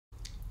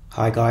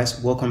Hi guys,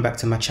 welcome back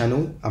to my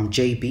channel. I'm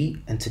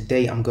JB and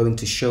today I'm going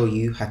to show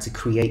you how to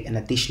create an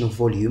additional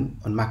volume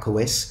on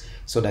macOS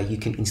so that you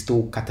can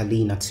install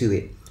Catalina to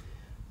it.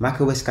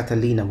 macOS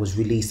Catalina was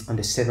released on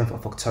the 7th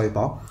of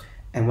October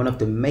and one of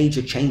the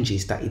major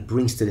changes that it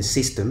brings to the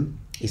system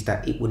is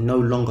that it will no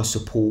longer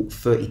support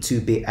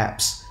 32-bit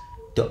apps.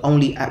 The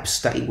only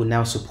apps that it will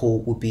now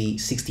support will be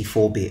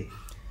 64-bit.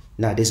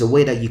 Now there's a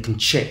way that you can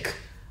check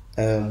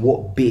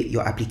what bit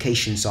your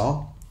applications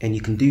are, and you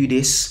can do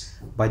this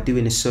by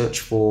doing a search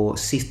for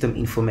system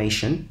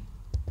information.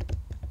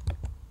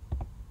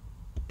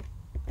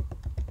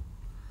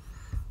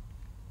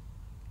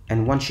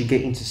 And once you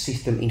get into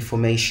system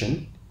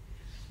information,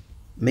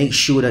 make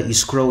sure that you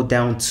scroll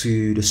down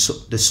to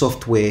the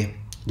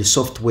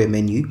software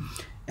menu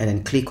and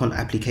then click on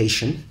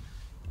application.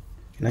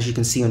 And as you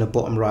can see on the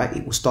bottom right,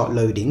 it will start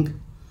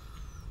loading.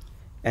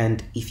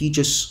 And if you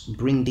just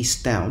bring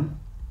this down,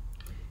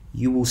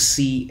 you will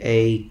see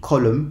a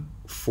column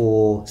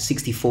for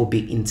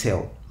 64-bit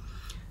Intel.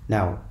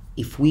 Now,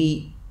 if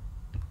we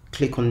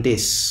click on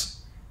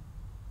this,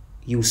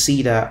 you'll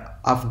see that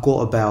I've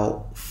got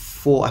about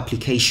 4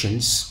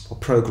 applications or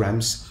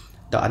programs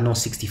that are not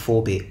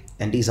 64-bit,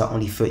 and these are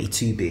only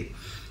 32-bit.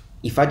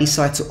 If I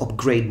decide to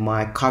upgrade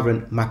my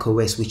current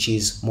macOS, which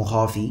is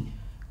Mojave,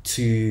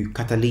 to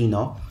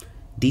Catalina,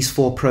 these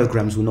 4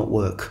 programs will not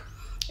work.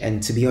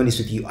 And to be honest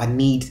with you, I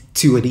need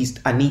two of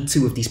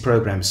these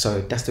programs.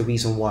 So that's the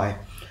reason why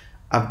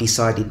I've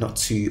decided not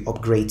to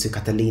upgrade to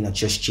Catalina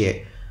just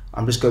yet.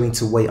 I'm just going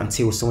to wait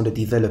until some of the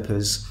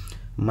developers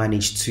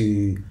manage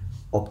to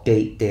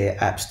update their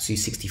apps to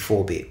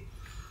 64-bit.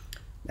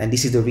 And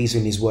this is the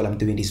reason as well I'm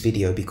doing this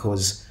video,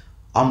 because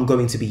I'm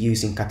going to be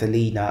using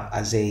Catalina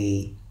as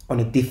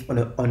on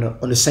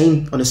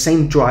the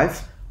same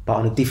drive but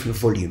on a different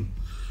volume.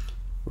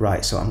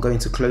 Right, so I'm going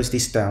to close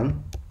this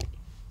down.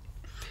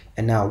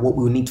 And now what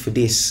we'll need for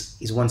this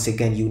is, once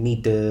again, you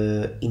need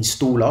the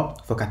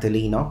installer for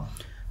Catalina.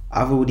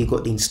 I've already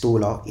got the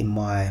installer in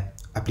my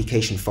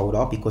application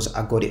folder because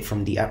I got it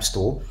from the App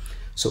Store.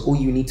 So all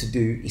you need to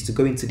do is to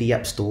go into the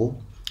App Store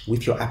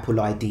with your Apple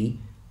ID,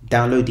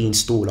 download the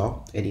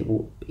installer, and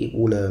it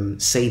will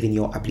save in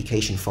your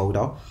application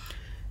folder.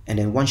 And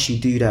then once you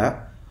do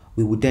that,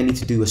 we will then need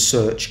to do a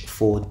search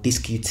for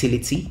disk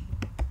utility.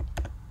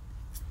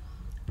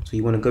 So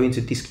you want to go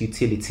into disk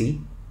utility,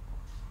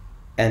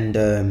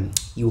 and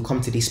you will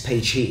come to this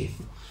page here.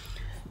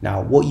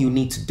 Now what you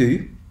need to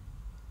do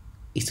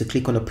is to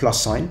click on the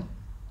plus sign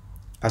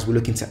as we're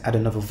looking to add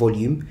another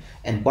volume.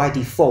 And by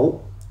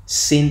default,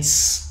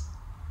 since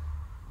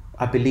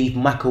I believe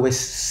macOS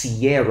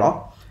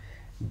Sierra,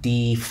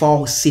 the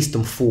file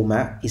system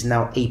format is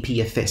now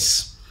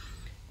APFS,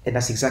 and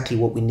that's exactly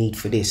what we need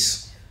for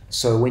this.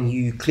 So when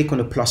you click on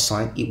the plus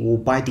sign, it will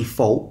by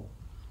default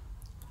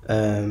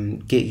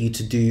get you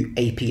to do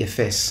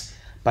APFS,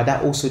 but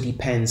that also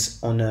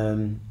depends on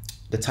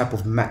the type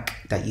of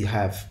Mac that you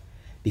have,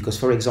 because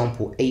for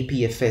example,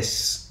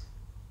 APFS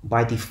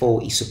by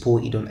default is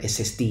supported on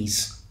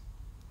SSDs.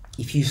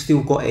 If you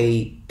still got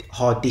a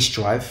hard disk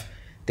drive,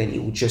 then it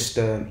will just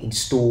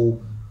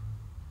install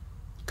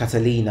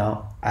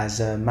Catalina as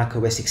a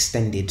macOS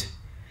extended.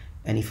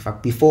 And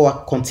before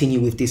I continue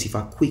with this, if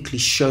I quickly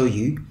show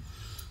you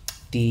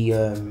the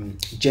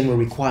general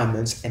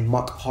requirements and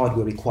Mac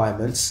hardware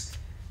requirements,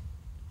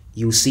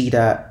 you'll see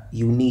that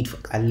you need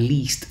at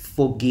least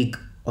 4 GB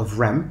of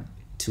RAM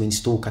to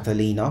install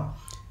Catalina.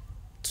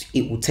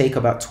 It will take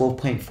about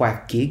 12.5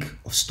 GB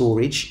of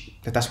storage.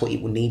 That's what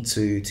it will need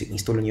to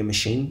install on your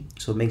machine.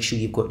 So make sure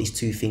you've got these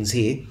 2 things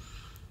here.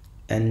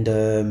 And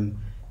the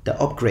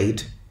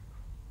upgrade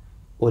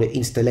or the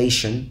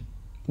installation,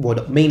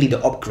 well, mainly the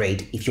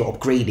upgrade, if you're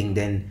upgrading,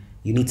 then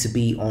you need to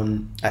be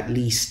on at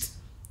least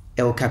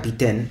El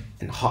Capitan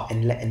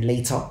and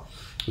later,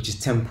 which is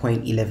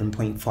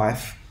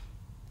 10.11.5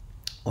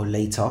 or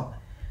later.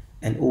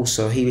 And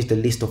also here is the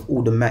list of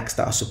all the Macs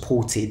that are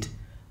supported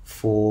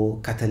for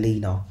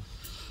Catalina.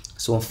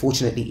 So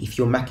unfortunately, if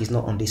your Mac is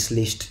not on this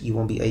list, you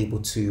won't be able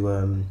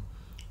to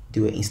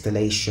do an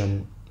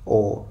installation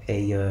or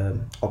a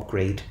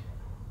upgrade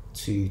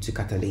to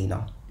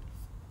Catalina.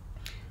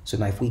 So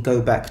now if we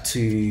go back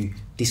to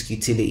disk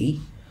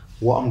utility,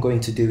 what I'm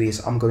going to do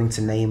is I'm going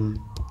to name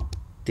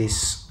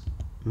this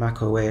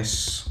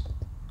macOS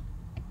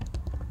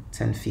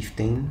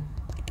 10.15,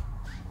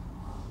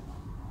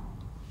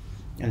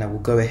 and I will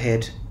go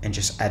ahead and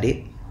just add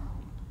it.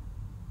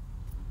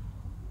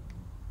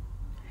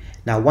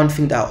 Now, one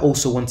thing that I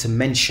also want to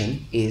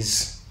mention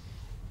is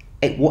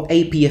what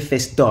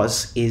APFS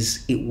does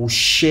is it will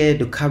share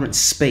the current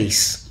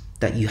space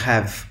that you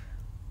have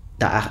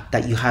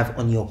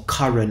on your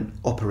current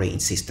operating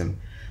system.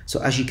 So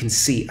as you can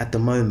see at the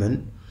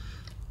moment,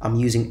 I'm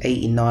using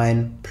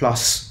 89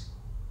 plus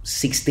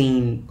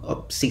 16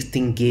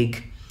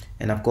 gig,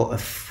 and I've got a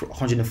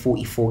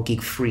 144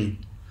 gig free,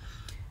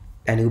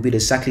 and it will be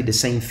exactly the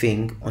same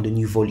thing on the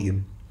new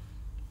volume.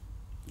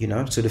 You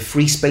know, so the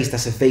free space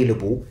that's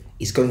available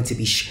is going to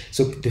be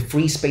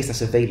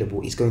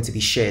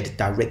shared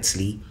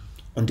directly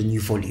on the new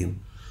volume.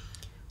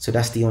 So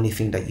that's the only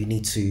thing that you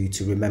need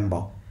to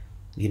remember,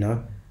 you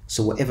know.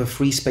 So whatever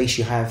free space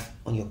you have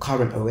on your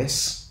current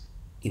OS,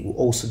 it will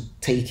also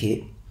take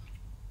it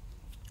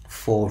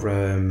for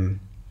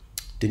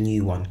the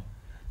new one.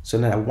 So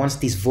now once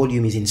this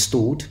volume is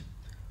installed,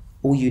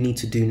 all you need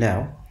to do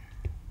now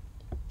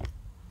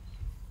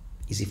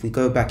is, if we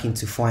go back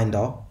into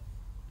Finder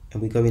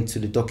and we go into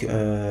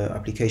the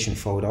application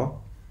folder,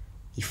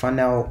 if I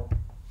now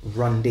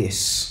run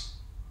this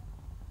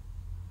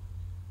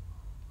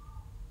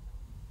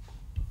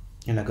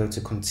and I go to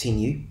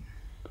continue,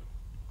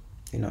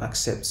 you know,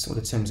 accepts all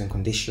the terms and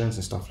conditions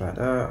and stuff like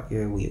that.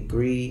 Yeah, we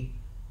agree.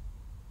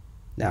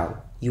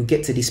 Now you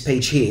get to this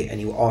page here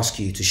and it will ask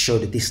you to show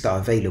the disks that are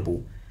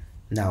available.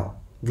 Now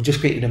we just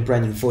created a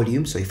brand new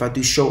volume, so if I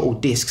do show all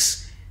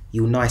disks,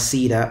 you'll now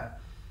see that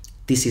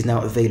this is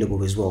now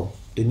available as well.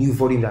 The new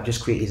volume that I've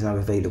just created is now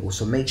available.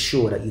 So make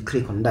sure that you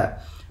click on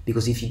that,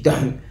 because if you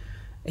don't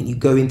and you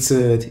go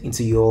into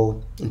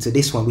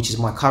this one, which is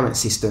my current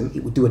system,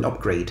 it will do an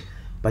upgrade,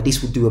 but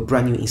this will do a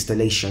brand new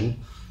installation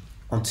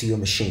onto your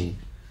machine.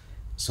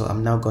 So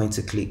I'm now going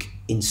to click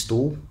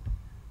install.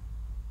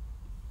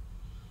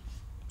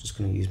 Just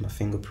going to use my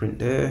fingerprint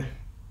there,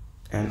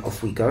 and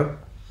off we go.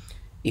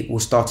 It will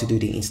start to do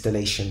the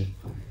installation.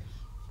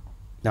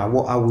 Now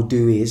what I will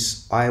do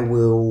is I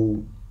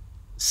will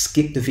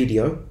skip the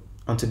video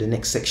onto the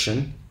next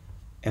section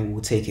and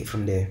we'll take it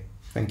from there.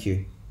 Thank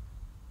you.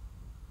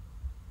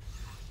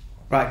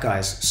 Right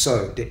guys,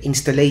 so the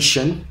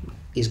installation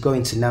is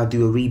going to now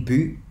do a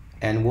reboot,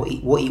 and what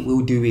it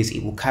will do is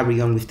it will carry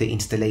on with the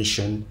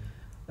installation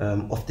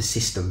of the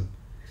system.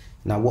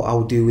 Now what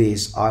I'll do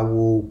is I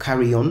will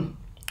carry on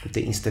with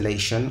the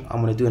installation.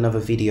 I'm going to do another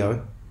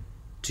video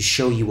to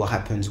show you what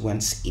happens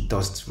once it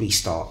does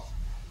restart.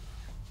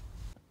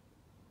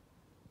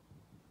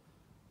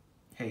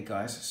 Hey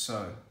guys,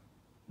 so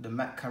the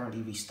Mac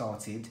currently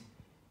restarted.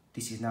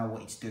 This is now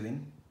what it's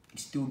doing.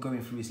 It's still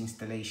going through its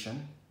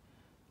installation.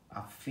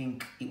 I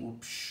think it will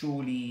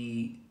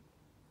surely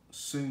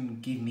soon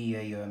give me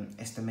a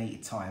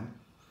estimated time.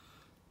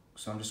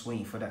 So I'm just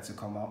waiting for that to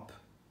come up,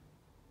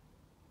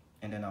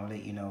 and then I'll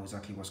let you know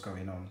exactly what's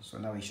going on. So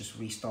now it's just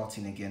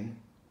restarting again.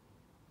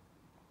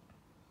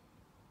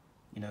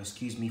 You know,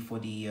 excuse me for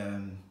the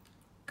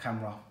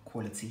camera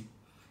quality.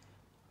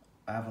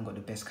 I haven't got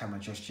the best camera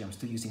just yet. I'm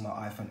still using my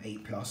iPhone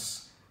 8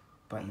 Plus,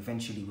 but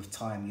eventually with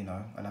time, you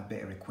know, I'll have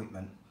better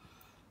equipment.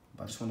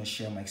 But I just want to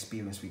share my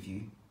experience with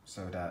you,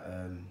 so that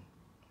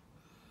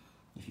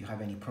if you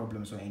have any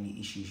problems or any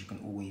issues, you can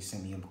always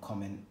send me a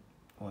comment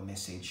or a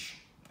message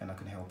and I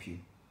can help you.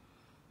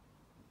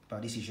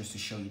 But this is just to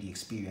show you the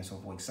experience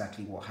of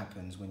exactly what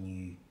happens when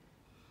you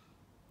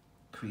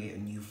create a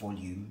new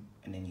volume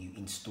and then you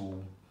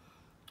install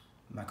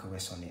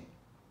macOS on it.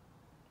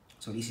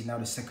 So this is now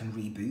the second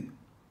reboot,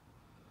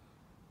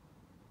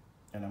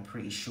 and I'm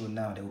pretty sure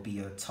now there will be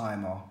a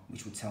timer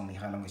which will tell me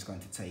how long it's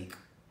going to take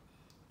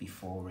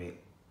before it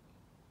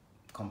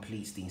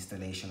completes the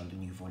installation of the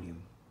new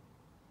volume.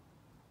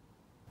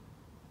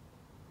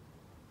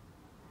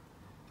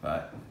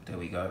 Right, there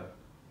we go.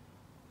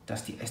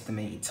 That's the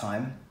estimated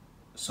time.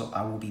 So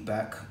I will be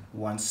back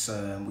once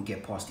we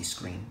get past this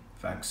screen.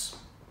 Thanks.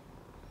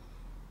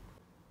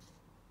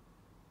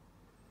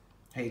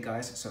 Hey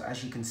guys, so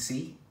as you can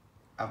see,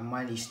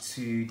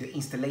 the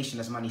installation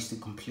has managed to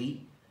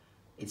complete.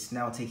 It's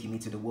now taking me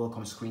to the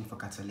welcome screen for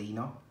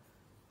Catalina.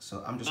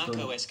 So I'm just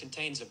macOS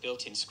contains a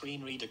built-in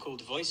screen reader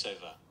called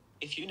VoiceOver.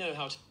 If you know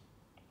how to...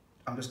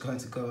 I'm just going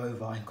to go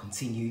over and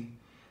continue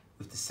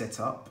with the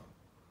setup.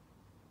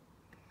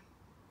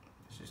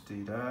 Let's just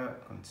do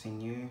that,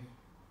 continue.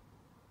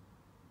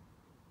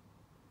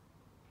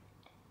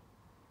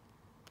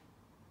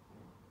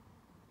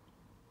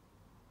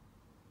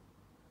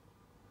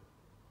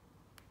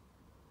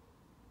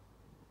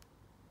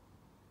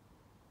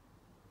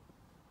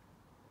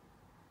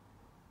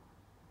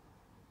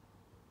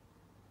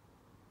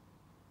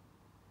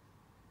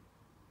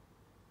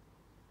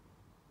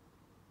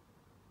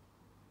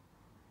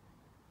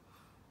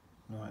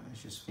 Right,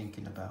 it's just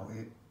thinking about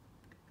it.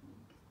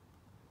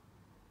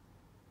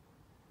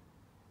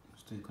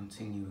 Let's do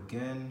continue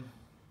again.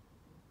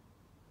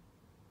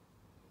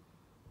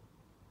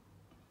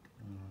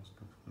 Let's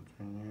go for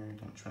continue,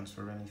 don't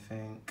transfer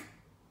anything.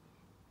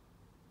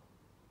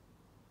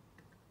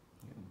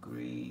 You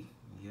agree,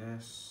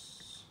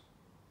 yes.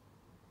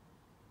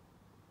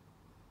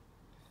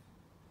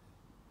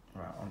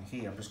 Right, on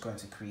here I'm just going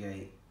to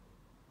create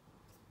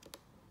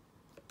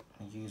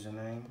a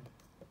username.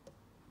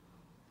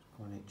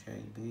 Call it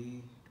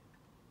JB.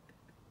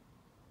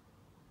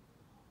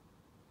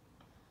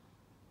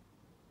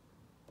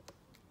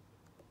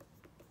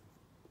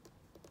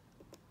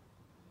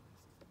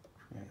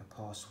 Create a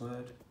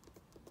password.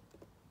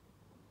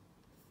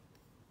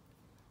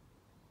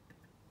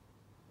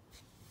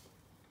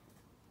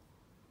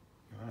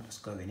 Alright, that's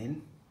going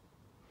in.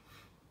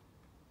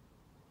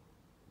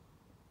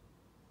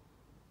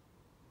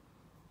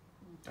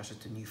 That's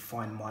just a new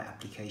Find My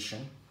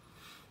application.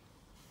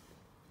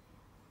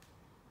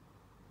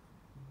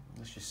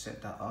 Let's just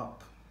set that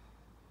up.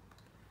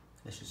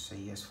 Let's just say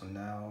yes for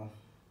now.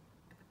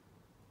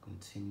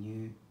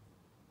 Continue.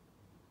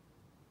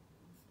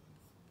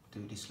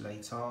 Do this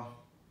later. I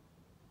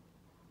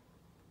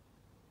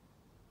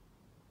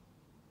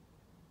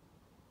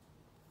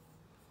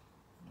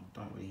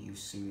don't really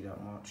use Siri that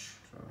much,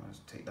 so let's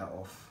take that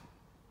off.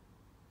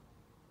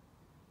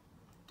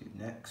 Do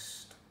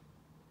next.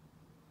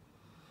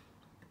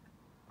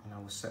 And I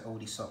will set all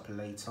this up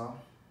later.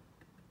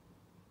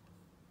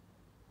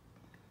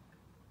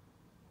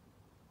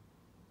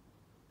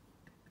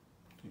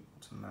 Do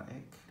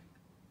automatic.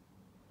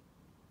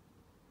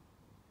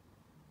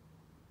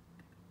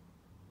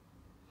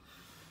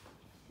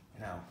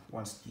 Now,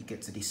 once you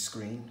get to this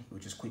screen, you'll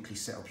just quickly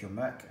set up your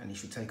Mac and it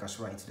should take us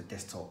right into the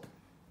desktop.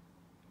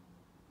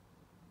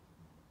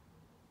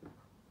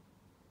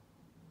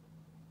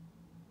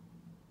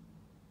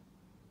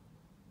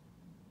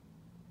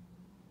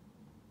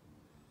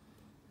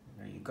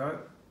 There you go.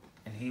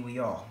 And here we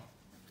are.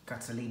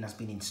 Catalina has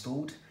been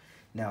installed.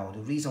 Now, the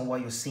reason why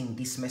you're seeing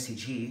this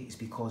message here is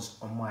because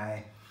on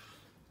my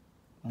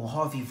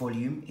Mojave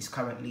volume is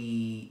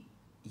currently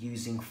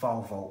using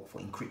file vault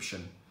for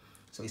encryption.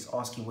 So it's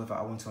asking whether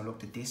I want to unlock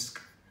the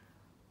disk.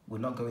 We're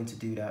not going to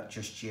do that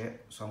just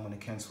yet, so I'm going to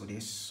cancel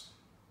this.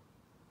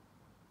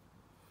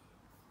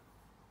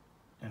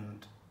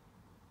 And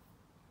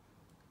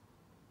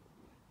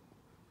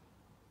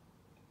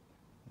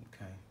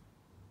okay,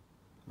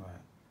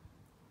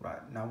 right.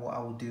 Now what I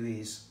will do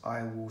is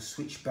I will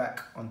switch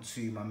back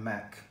onto my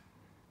Mac,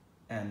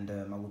 and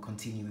I will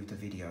continue with the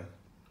video.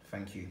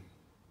 Thank you.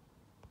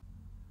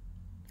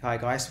 Hi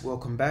guys,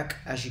 welcome back.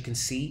 As you can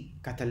see,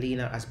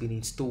 Catalina has been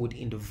installed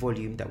in the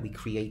volume that we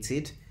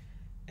created.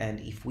 And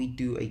if we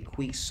do a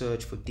quick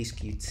search for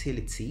disk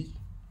utility,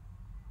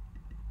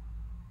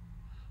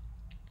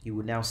 you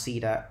will now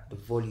see that the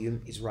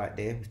volume is right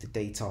there with the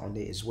data on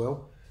it as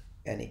well.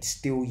 And it's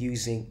still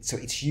using, so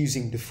it's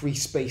using the free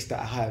space that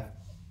I have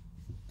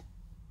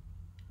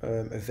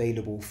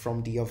available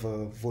from the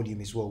other volume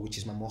as well, which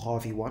is my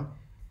Mojave one.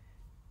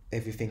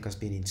 Everything has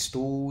been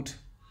installed.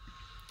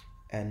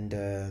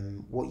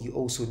 And what you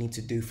also need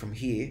to do from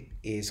here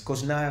is,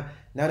 because now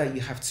that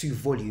you have two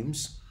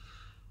volumes,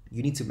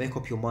 you need to make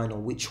up your mind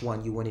on which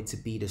one you want it to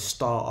be the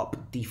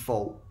startup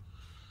default.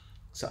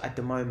 So at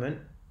the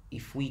moment,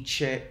 if we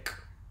check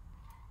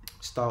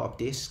startup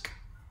disk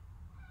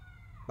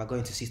by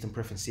going to system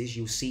preferences,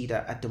 you'll see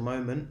that at the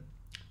moment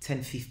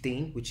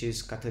 10.15, which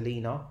is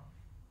Catalina,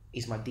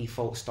 is my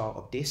default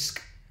startup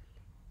disk.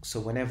 So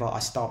whenever I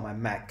start my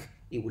Mac,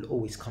 it will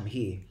always come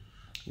here.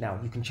 Now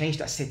you can change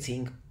that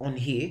setting on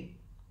here.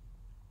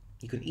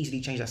 You can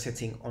easily change that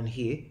setting on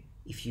here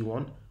if you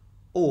want.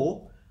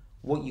 Or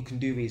what you can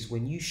do is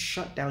when you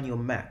shut down your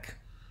Mac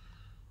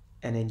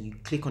and then you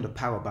click on the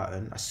power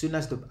button, as soon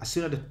as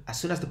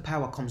the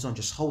power comes on,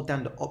 just hold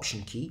down the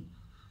Option key,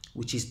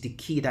 which is the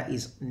key that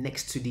is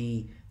next to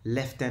the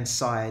left-hand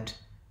side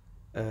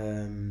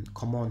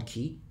Command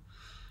key.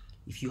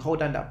 If you hold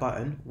down that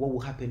button, what will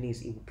happen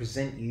is it will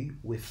present you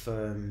with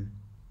an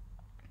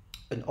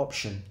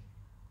option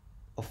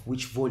of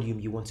which volume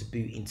you want to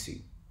boot into.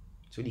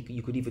 So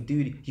you could either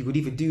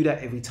do that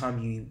every time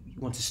you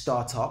want to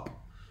start up,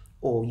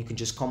 or you can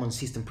just come on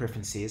System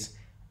Preferences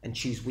and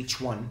choose which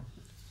one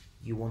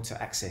you want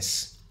to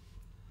access.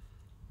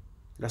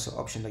 That's an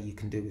option that you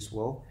can do as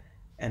well.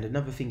 And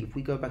another thing, if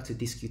we go back to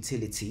disk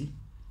utility,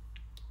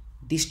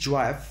 this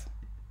drive,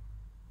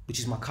 which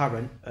is my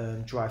current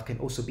drive, can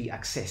also be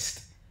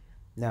accessed.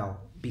 Now,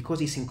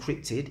 because it's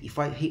encrypted, if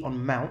I hit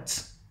on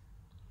mount,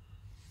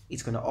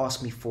 it's going to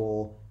ask me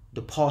for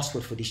the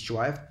password for this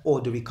drive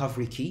or the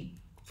recovery key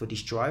for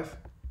this drive.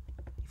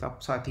 If I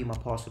type in my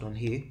password on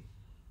here,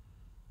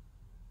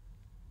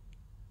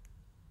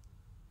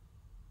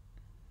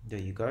 there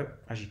you go.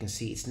 As you can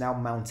see, it's now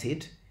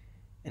mounted.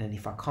 And then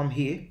if I come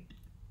here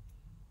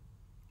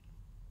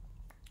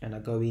and I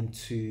go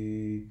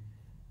into,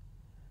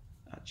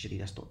 actually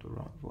that's not the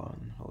right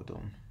one, hold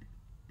on,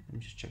 let me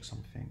just check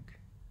something.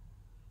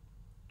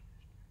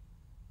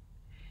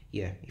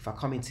 Yeah, if I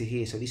come into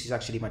here, so this is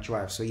actually my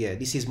drive. So yeah,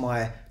 this is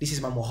my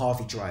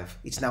Mojave drive.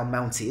 It's now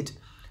mounted.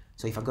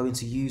 So if I go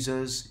into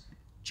users,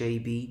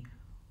 JB,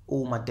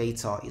 all my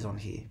data is on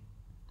here.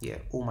 Yeah,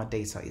 all my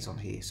data is on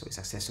here, so it's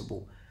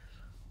accessible.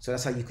 So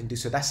that's how you can do.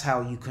 So that's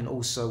how you can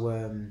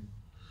also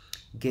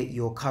get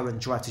your current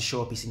drive to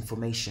show up its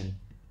information.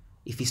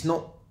 If it's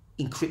not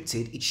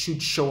encrypted, it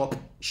should show up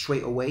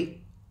straight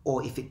away.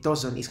 Or if it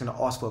doesn't, it's going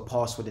to ask for a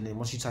password, and then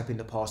once you type in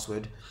the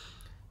password,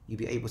 you'll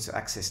be able to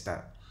access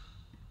that.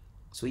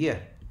 So yeah,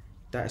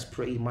 that is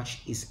pretty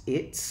much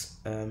it.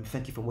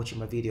 Thank you for watching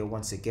my video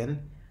once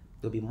again.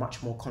 There'll be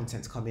much more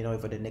content coming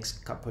over the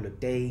next couple of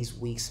days,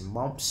 weeks and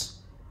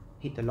months.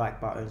 Hit the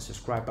like button,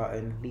 subscribe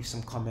button, leave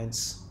some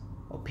comments,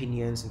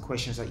 opinions and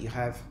questions that you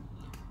have.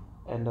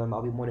 And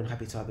I'll be more than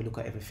happy to have a look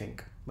at everything.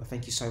 But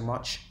thank you so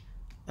much.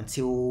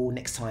 Until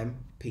next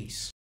time,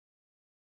 peace.